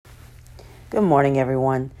Good morning,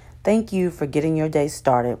 everyone. Thank you for getting your day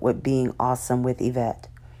started with being awesome with Yvette.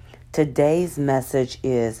 Today's message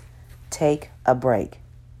is take a break.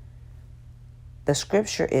 The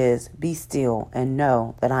scripture is, "Be still and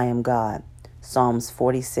know that I am God." Psalms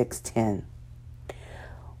 46:10.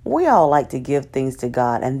 We all like to give things to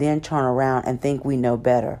God and then turn around and think we know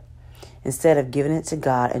better, instead of giving it to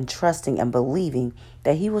God and trusting and believing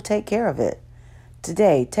that He will take care of it.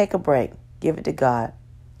 Today, take a break, give it to God,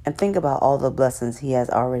 and think about all the blessings He has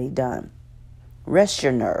already done. Rest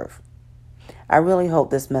your nerve. I really hope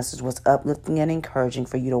this message was uplifting and encouraging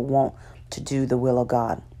for you to want to do the will of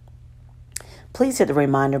God. Please hit the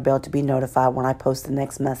reminder bell to be notified when I post the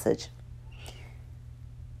next message.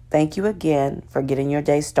 Thank you again for getting your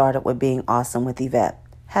day started with being awesome with Yvette.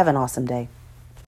 Have an awesome day.